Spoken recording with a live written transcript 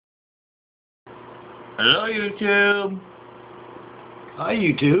Hello, YouTube. Hi,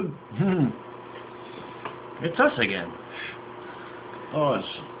 YouTube. It's us again. Oh, it's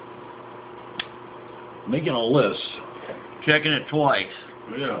making a list. Checking it twice.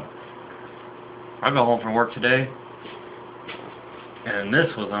 Yeah. I got home from work today, and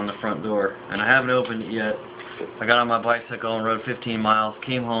this was on the front door, and I haven't opened it yet. I got on my bicycle and rode 15 miles,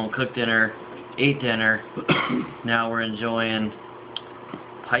 came home, cooked dinner, ate dinner. Now we're enjoying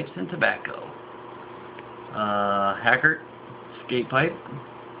pipes and tobacco. Hackert skate pipe,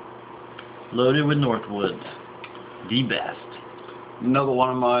 loaded with Northwoods. The best. Another one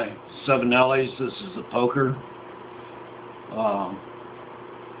of my 7 L's. This is a poker.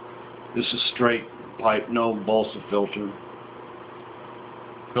 This is straight pipe, no balsa filter.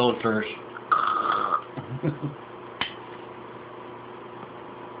 Fill it first.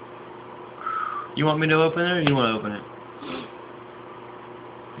 You want me to open it, or you want to open it?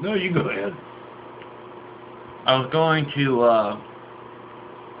 No, you go ahead. I was going to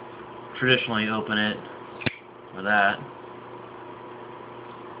traditionally open it with that,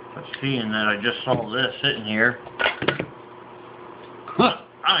 but seeing that I just saw this sitting here,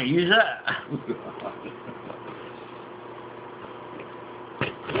 I'll use that.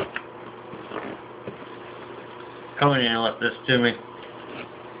 Come in and let this to me.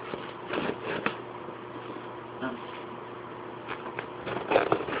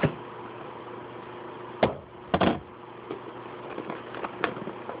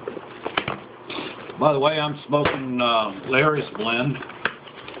 By the way, I'm smoking Larry's blend.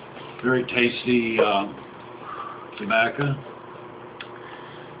 Very tasty tobacco.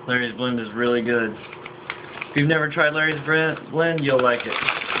 Larry's blend is really good. If you've never tried Larry's blend, you'll like it.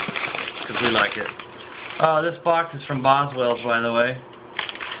 Because we like it. This box is from Boswels, by the way.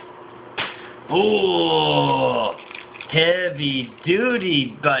 Ooh, heavy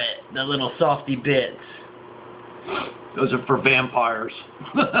duty, but the little softy bits. Those are for vampires.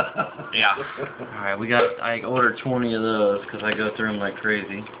 Yeah. Alright, I ordered 20 of those because I go through them like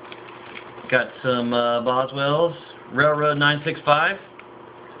crazy. Got some Boswells, Railroad 965.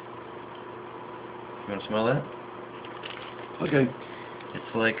 You want to smell that? Okay.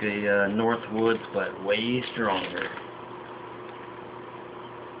 It's like a Northwoods, but way stronger.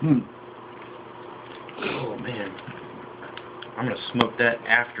 Oh, man. I'm going to smoke that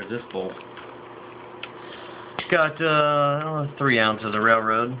after this bowl. Got 3 ounces of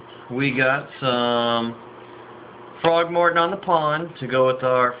Railroad. We got some Frogmorton on the pond to go with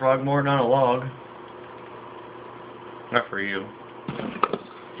our Frogmorton on a log. Not for you.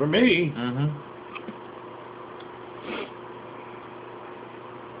 For me? Mm-hmm.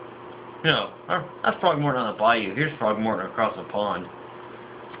 No, that's Frogmorton on the bayou. Here's Frogmorton across the pond.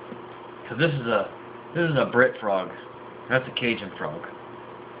 Cause this is a Brit frog. That's a Cajun frog.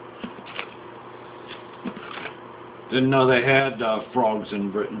 Didn't know they had frogs in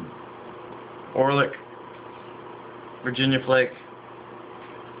Britain. Orlick, Virginia flake.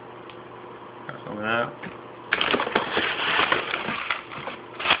 Got some of that.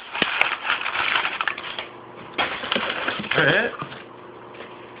 That's it.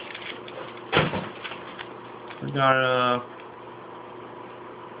 We got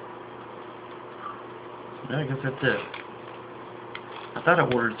yeah, I guess that's it. I thought I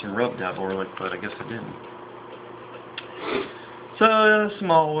ordered some rub dab Orlick, but I guess I didn't. So,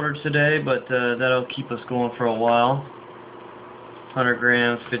 small order today, but that'll keep us going for a while. 100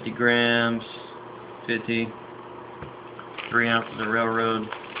 grams, 50 grams, 50, 3 ounces of Railroad.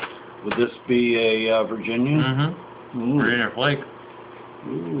 Would this be a Virginia? Mm-hmm. Ooh. Virginia flake.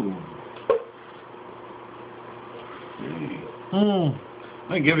 Ooh. Mm.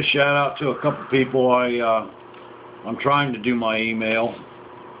 I give a shout out to a couple people. I'm trying to do my email.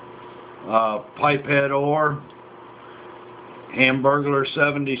 Pipehead Ore, Hamburglar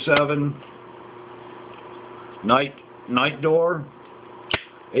 77, Night Door,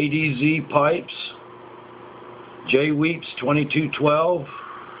 ADZ Pipes, J Weeps 2212.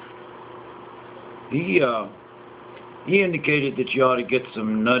 He indicated that you ought to get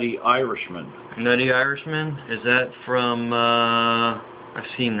some Nutty Irishman. Nutty Irishman? Is that from, I've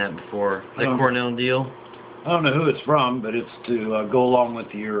seen that before. That Cornell deal? I don't know who it's from, but it's to go along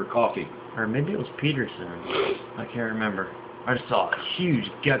with your coffee. Or maybe it was Peterson. I can't remember. I just saw a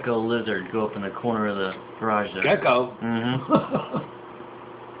huge gecko lizard go up in the corner of the garage there. Gecko? Mm-hmm.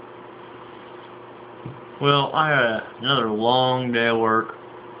 Well, I had another long day of work.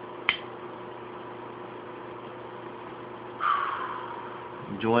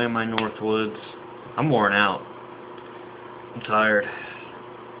 Enjoying my Northwoods. I'm worn out. I'm tired.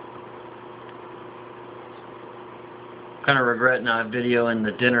 kind of regret not videoing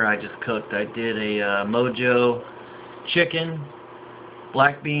the dinner I just cooked. I did a mojo chicken,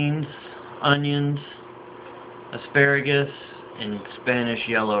 black beans, onions, asparagus, and Spanish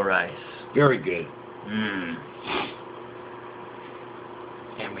yellow rice. Very good. Mmm.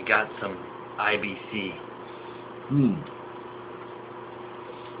 And we got some IBC. Hmm.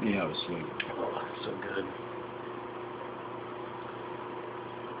 Yeah, it was sweet. Oh, so good.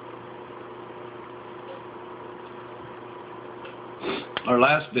 Our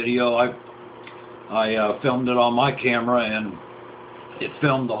last video, I filmed it on my camera, and it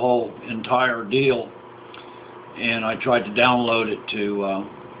filmed the whole entire deal. And I tried to download it to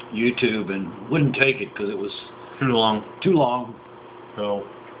YouTube and wouldn't take it because it was Too long. too long. So,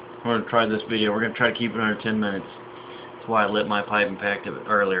 we're going to try this video. We're going to try to keep it under 10 minutes. That's why I lit my pipe and packed it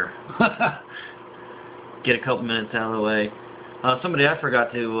earlier. Get a couple minutes out of the way. Somebody I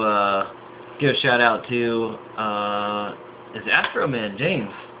forgot to give a shout out to is Astro Man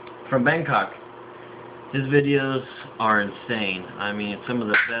James from Bangkok. His videos are insane. I mean, some of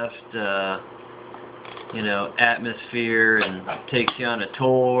the best, you know, atmosphere, and takes you on a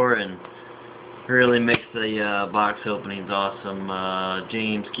tour and really makes the box openings awesome.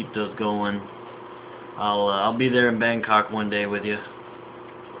 James, keep those going. I'll be there in Bangkok one day with you,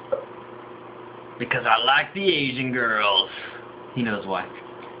 because I like the Asian girls. He knows why.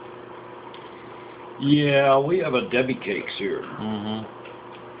 Yeah, we have a Debbie Cakes here. Mm-hmm.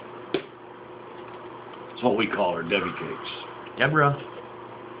 That's what we call her, Debbie Cakes. Deborah.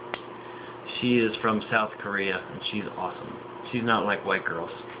 She is from South Korea, and she's awesome. She's not like white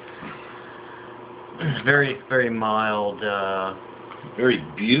girls. Very, very mild. Very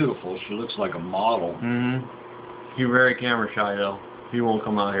beautiful. She looks like a model. Mm-hmm. He's very camera shy, though. He won't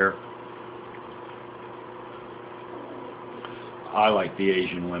come out here. I like the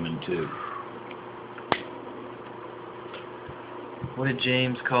Asian women, too. What did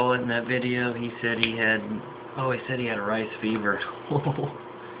James call it in that video? He said he had... Oh, he said he had a rice fever.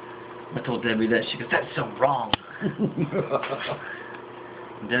 I told Debbie that. She goes, that's so wrong.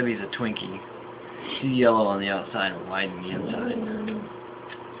 Debbie's a Twinkie. She's yellow on the outside and white on the inside.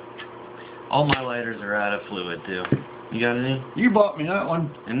 All my lighters are out of fluid, too. You got any? You bought me that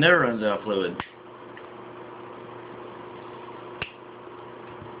one. It never runs out of fluid.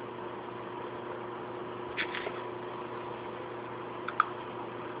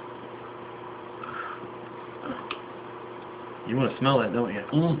 You want to smell that, don't you?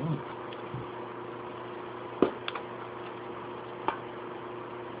 Mm-hmm.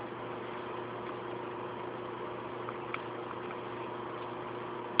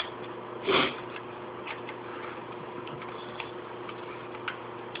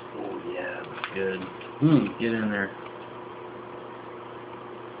 Oh yeah, that's good. Mm. Get in there.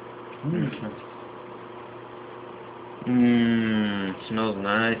 Smells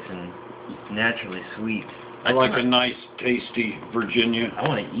nice and naturally sweet. I like a nice, tasty Virginia. I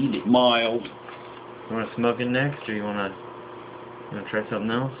want to eat it. Mild. You want to smoke it next, or you want to try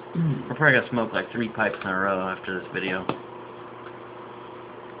something else? We're probably gonna smoke like 3 pipes in a row after this video.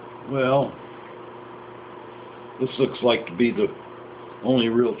 Well, this looks like to be the only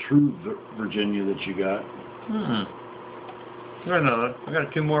real true Virginia that you got. I got another. I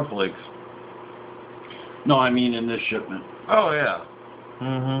got 2 more flakes. No, I mean in this shipment. Oh yeah.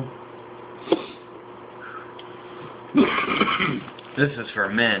 This is for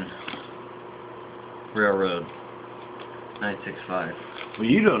men. Railroad. 965. Well,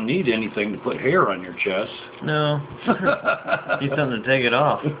 you don't need anything to put hair on your chest. No. Need something to take it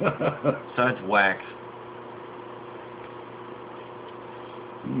off. Besides wax.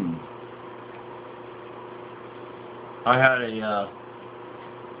 I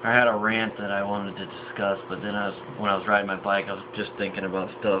had a rant that I wanted to discuss, but then when I was riding my bike, I was just thinking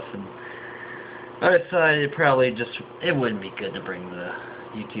about stuff, and I decided it wouldn't be good to bring the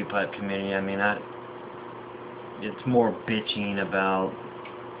YouTube pipe community. I mean, it's more bitching about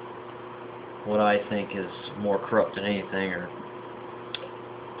what I think is more corrupt than anything, or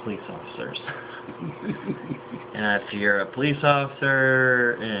police officers. And if you're a police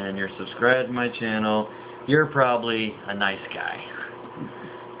officer and you're subscribed to my channel, you're probably a nice guy.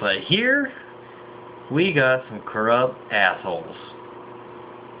 But here, we got some corrupt assholes.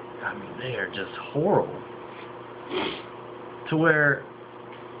 I mean, they are just horrible. To where,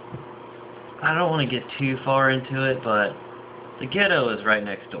 I don't want to get too far into it, but the ghetto is right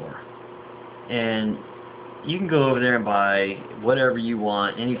next door. And you can go over there and buy whatever you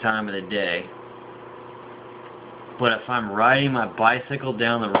want any time of the day. But if I'm riding my bicycle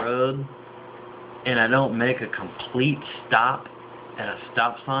down the road and I don't make a complete stop at a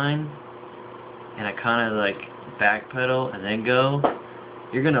stop sign, and I kind of like backpedal and then go,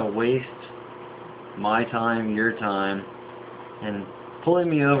 you're going to waste my time, your time, and pulling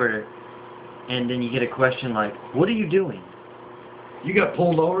me over, and then you get a question like, what are you doing? You got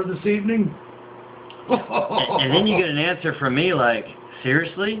pulled over this evening? And then you get an answer from me like,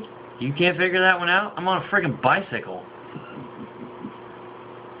 seriously? You can't figure that one out? I'm on a friggin' bicycle.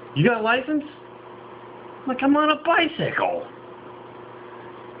 You got a license? I'm like, I'm on a bicycle.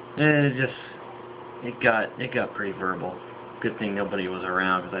 And it got pretty verbal. Good thing nobody was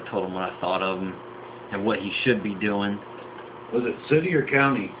around because I told him what I thought of him and what he should be doing. Was it city or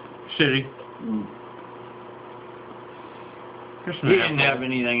county? City. Mm. He didn't have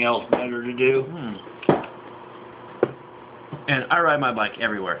anything else better to do. And I ride my bike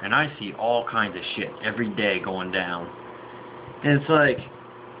everywhere, and I see all kinds of shit every day going down. And it's like,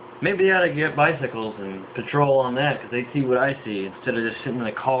 maybe they ought to get bicycles and patrol on that, because they see what I see, instead of just sitting in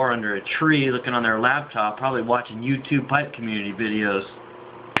a car under a tree looking on their laptop, probably watching YouTube pipe community videos.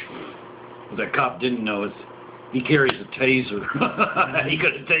 What that cop didn't know is he carries a taser. He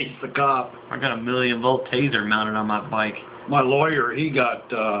could have tased the cop. I got a 1,000,000-volt taser mounted on my bike. My lawyer, he got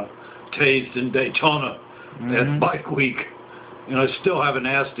tased in Daytona at Bike Week. And I still haven't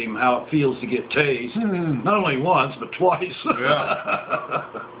asked him how it feels to get tased. Not only once, but twice. Yeah.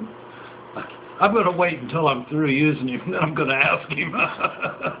 I'm going to wait until I'm through using him, then I'm going to ask him.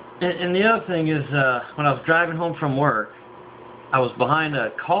 And the other thing is, when I was driving home from work, I was behind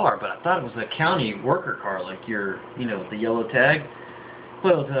a car, but I thought it was a county worker car, like the yellow tag.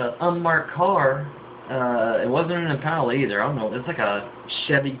 Well, it was an unmarked car. It wasn't an Impala either. I don't know. It's like a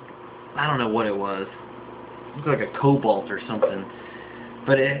Chevy. I don't know what it was. It looked like a Cobalt or something.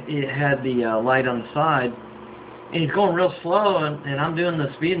 But it had the light on the side. And he's going real slow, and I'm doing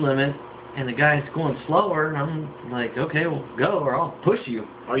the speed limit, and the guy's going slower, and I'm like, okay, well, go, or I'll push you.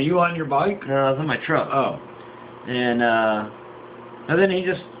 Are you on your bike? No, I was on my truck. Oh. And then he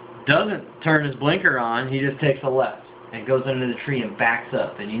just doesn't turn his blinker on. He just takes a left and goes under the tree and backs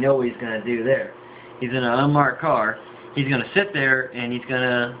up. And you know what he's going to do there. He's in an unmarked car. He's going to sit there, and he's going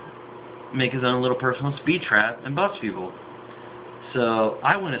to make his own little personal speed trap and bust people. So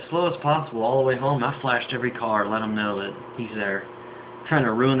I went as slow as possible all the way home. I flashed every car, let them know that he's there, trying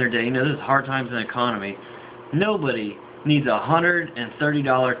to ruin their day. You know, this is hard times in the economy. Nobody needs a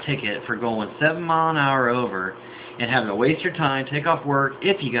 $130 ticket for going 7 miles an hour over and having to waste your time, take off work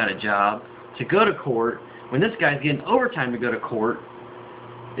if you got a job, to go to court, when this guy's getting overtime to go to court.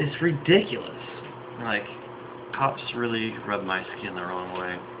 It's ridiculous. Like, cops really rub my skin the wrong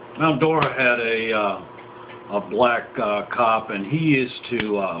way. Well, Dora had a black cop, and he used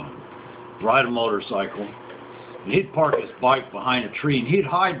to ride a motorcycle. And he'd park his bike behind a tree, and he'd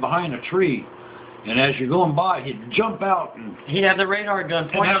hide behind a tree. And as you're going by, he'd jump out and he'd have the radar gun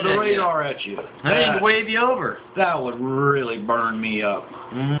pointed and have the radar at you. And he'd wave you over. That would really burn me up.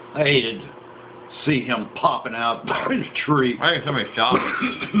 I hated to see him popping out behind a tree. I think somebody shot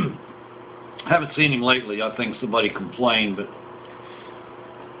him. Haven't seen him lately. I think somebody complained, but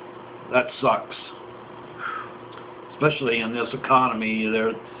that sucks. Especially in this economy,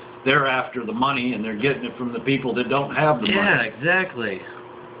 they're after the money, and they're getting it from the people that don't have the money. Yeah, exactly.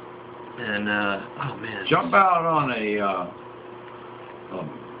 And oh man, jump out on a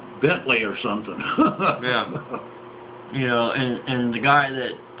Bentley or something. Yeah. You know, and the guy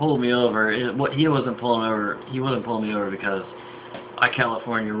that pulled me over, he wasn't pulling me over because I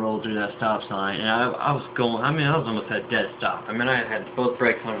California rolled through that stop sign, and I was almost at dead stop. I mean, I had both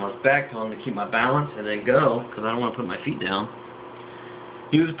brakes on, I was back on to keep my balance and then go, because I don't want to put my feet down.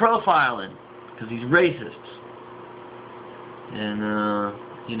 He was profiling, because he's racist. And,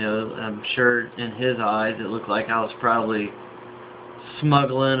 you know, I'm sure in his eyes it looked like I was probably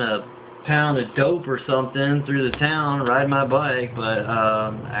smuggling a pound of dope or something through the town, riding my bike, but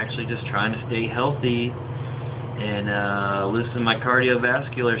actually just trying to stay healthy and loosen my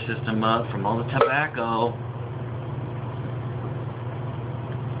cardiovascular system up from all the tobacco.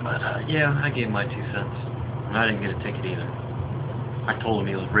 But yeah, I gave my 2 cents, and I didn't get a ticket either. I told him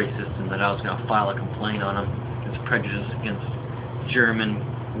he was racist and that I was going to file a complaint on him. It's prejudice against German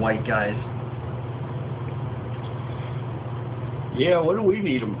white guys. Yeah, what do we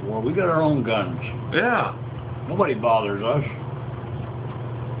need them for? We got our own guns. Yeah. Nobody bothers us.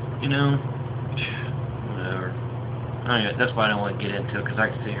 You know, whatever. That's why I don't want to get into it, because I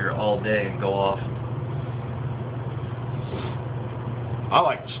can sit here all day and go off. I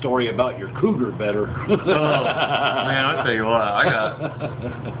like the story about your cougar better. Oh, man, I'll tell you what, I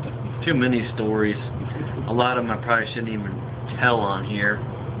got too many stories. A lot of them I probably shouldn't even tell on here.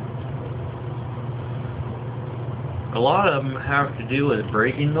 A lot of them have to do with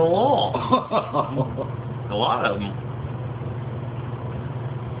breaking the law. A lot of them.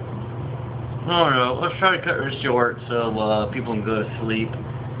 I don't know. Let's try to cut this short so people can go to sleep.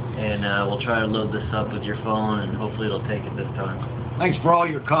 And we'll try to load this up with your phone, and hopefully it'll take it this time. Thanks for all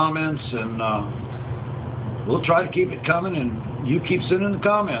your comments, and we'll try to keep it coming, and you keep sending the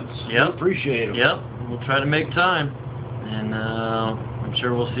comments. Yep. We appreciate them. Yep. We'll try to make time. And I'm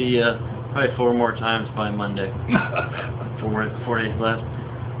sure we'll see you probably 4 more times by Monday. 4 days left.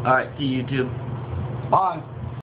 All right. See you, YouTube. Bye.